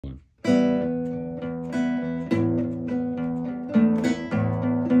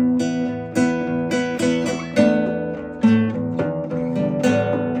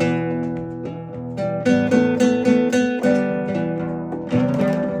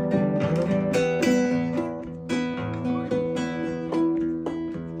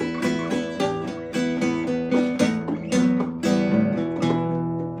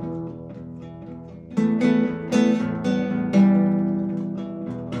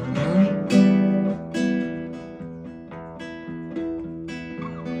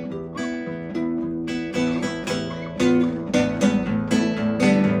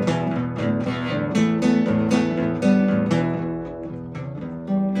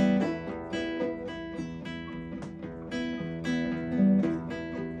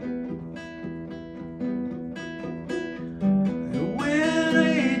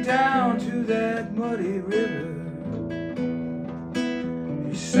muddy river.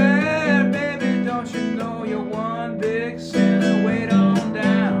 He said, baby, don't you know you're one big sinner? Wait on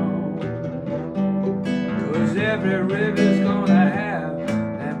down, 'cause every river's gonna have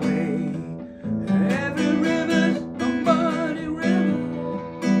that way. Every river's a muddy river.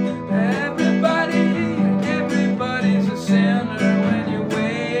 Everybody's a sinner when you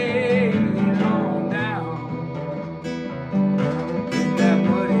wait on down in that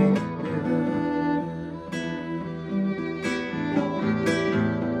muddy river.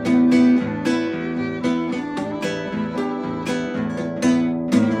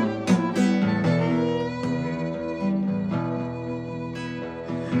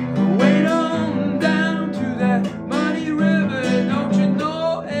 Wait on down to that muddy river. Don't you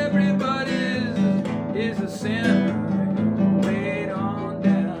know everybody is a sinner? Wait on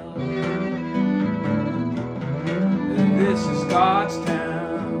down. This is God's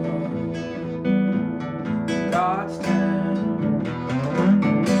town. God's town.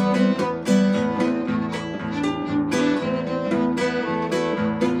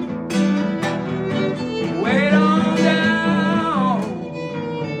 Wait on down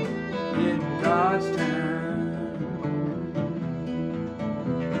in God's town.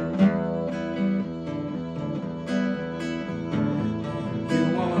 You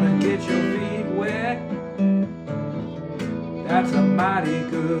wanna get your feet wet? That's a mighty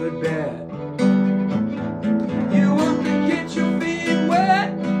good bet. You want to get your feet wet?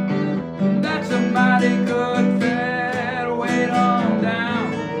 That's a mighty good bet. Wait on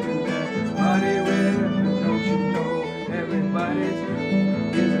down to that muddy river. Don't you know everybody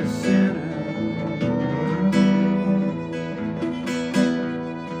is a sinner?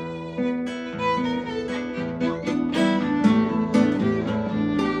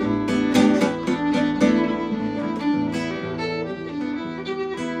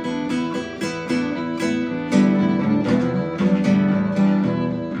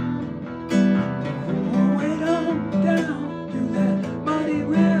 Wait on down to that muddy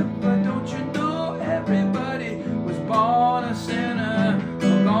river. Don't you know everybody was born a sinner?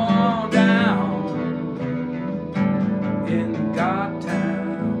 Go on down in God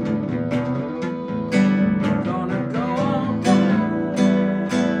town. We're gonna go on down.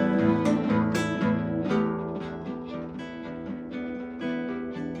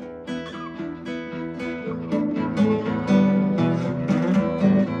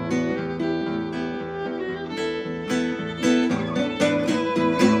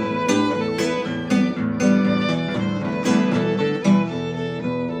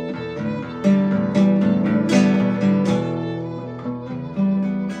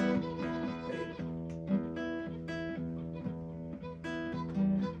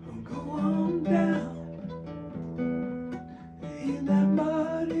 Go on down in that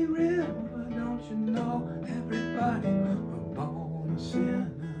muddy river. Don't you know everybody was born a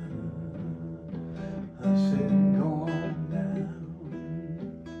sinner? I said, go on down.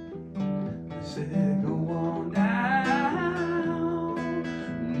 I said,